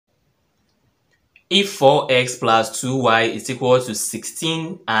If 4x plus 2y is equal to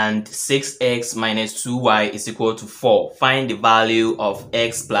 16 and 6x minus 2y is equal to 4, find the value of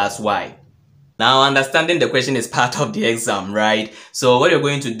x plus y. Now, understanding the question is part of the exam, right? So what you're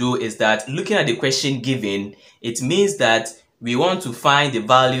going to do is that looking at the question given, it means that we want to find the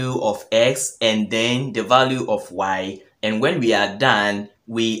value of x and then the value of y. And when we are done,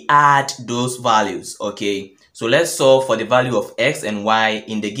 we add those values, okay? So let's solve for the value of x and y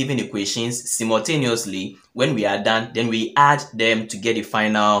in the given equations simultaneously. When we are done, then we add them to get the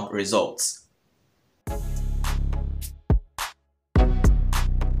final results.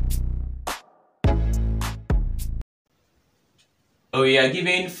 So we are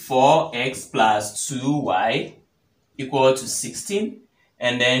given 4x plus 2y equal to 16,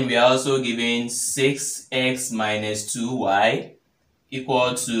 and then we are also given 6x minus 2y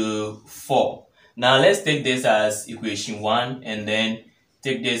equal to 4. Now let's take this as equation 1 and then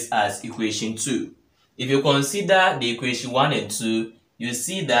take this as equation 2. If you consider the equation 1 and 2, you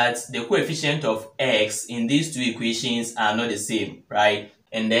see that the coefficient of x in these two equations are not the same, right?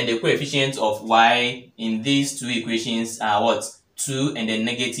 And then the coefficient of y in these two equations are what? 2 and then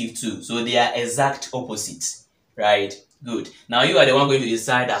negative 2. So they are exact opposites, right? Good. Now you are the one going to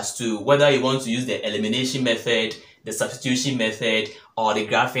decide as to whether you want to use the elimination method, the substitution method, or the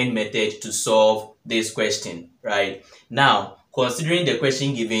graphing method to solve this question, right? Now, considering the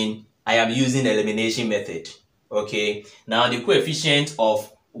question given, I am using the elimination method, okay? Now, the coefficient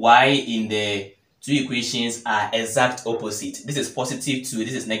of y in the two equations are exact opposite. This is positive 2,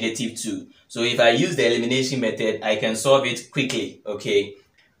 this is negative 2. So if I use the elimination method, I can solve it quickly, okay?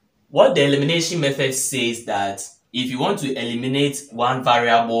 What the elimination method says that if you want to eliminate one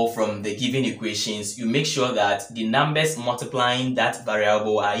variable from the given equations, you make sure that the numbers multiplying that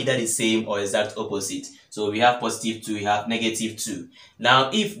variable are either the same or exact opposite. So we have positive 2, we have negative 2. Now,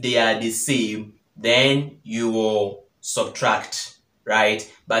 if they are the same, then you will subtract, right?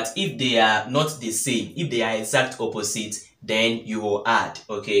 But if they are not the same, if they are exact opposite, then you will add,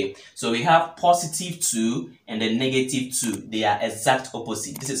 okay? So we have positive 2 and then negative 2. They are exact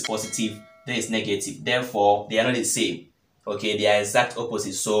opposite. This is positive, this is negative. Therefore, they are not the same, okay? They are exact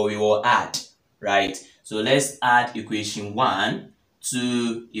opposite, so we will add, right? So let's add equation 1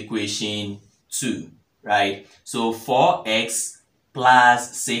 to equation 2, right? So 4x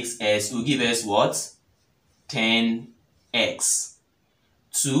plus 6s will give us what? 10x.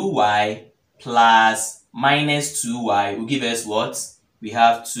 2y plus minus 2y will give us what? We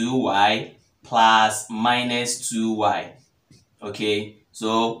have 2y plus minus 2y. Okay,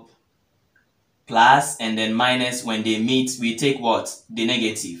 so plus and then minus, when they meet, we take what? The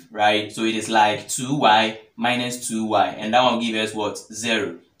negative, right? So it is like 2y minus 2y, and that one will give us what?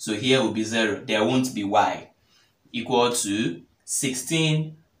 0. So here will be 0. There won't be y. Equal to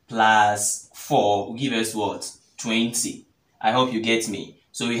 16 plus 4 will give us what? 20. I hope you get me.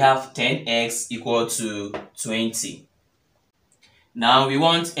 So we have 10x equal to 20. Now we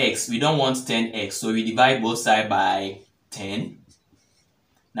want x, we don't want 10x, so we divide both sides by 10.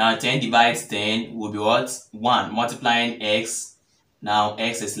 Now 10 divides 10 will be what? 1. Multiplying x, now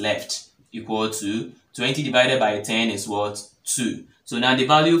x is left, equal to 20 divided by 10 is what? 2. So now the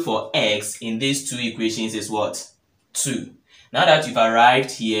value for x in these two equations is what? 2. Now that you've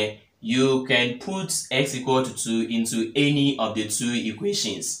arrived here, you can put x equal to 2 into any of the two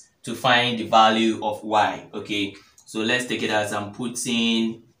equations to find the value of y, okay? So let's take it as I'm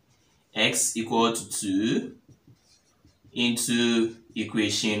putting x equal to 2 into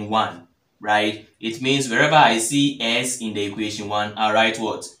equation 1, right? It means wherever I see s in the equation 1, I'll write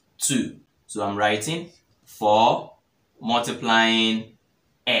what? 2. So I'm writing 4 multiplying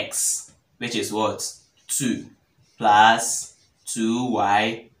x, which is what? 2, plus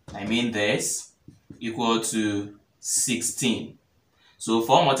 2y, I mean this, equal to 16. So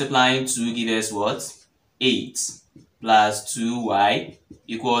 4 multiplying 2 gives us what? 8, plus 2y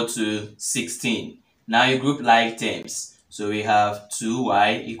equal to 16. Now you group like terms. So we have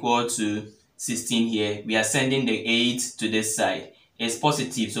 2y equal to 16 here. We are sending the 8 to this side. It's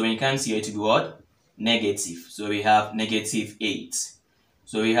positive, so when it comes here to be what? Negative. So we have negative 8.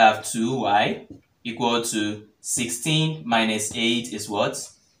 So we have 2y equal to 16 minus 8 is what?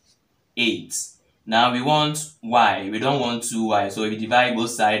 8. Now we want y. We don't want 2y. So we divide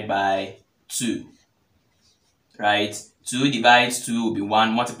both sides by 2. Right? 2 divides 2 will be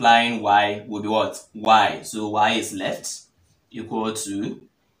 1. Multiplying y will be what? Y. So y is left, equal to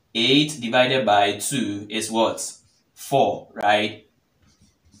 8 divided by 2 is what? 4, right?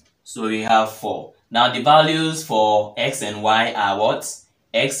 So we have 4. Now the values for x and y are what?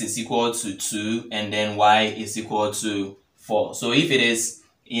 X is equal to 2 and then y is equal to 4. So if it is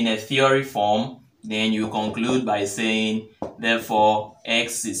in a theory form, Then you conclude by saying, therefore,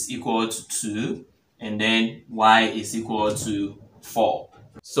 x is equal to 2, and then y is equal to 4.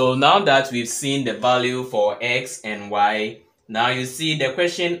 So now that we've seen the value for x and y, now you see the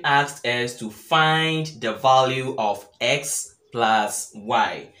question asked us to find the value of x plus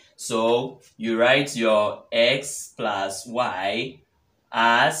y. So you write your x plus y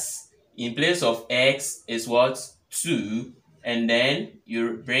as, in place of x is what? 2, and then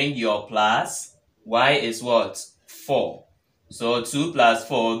you bring your plus, y is what? 4. So 2 plus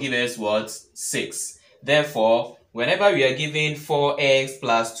 4 give us what? 6. Therefore, whenever we are given 4x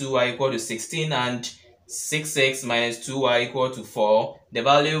plus 2y equal to 16 and 6x minus 2y equal to 4, the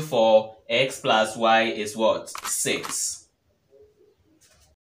value for x plus y is what? 6.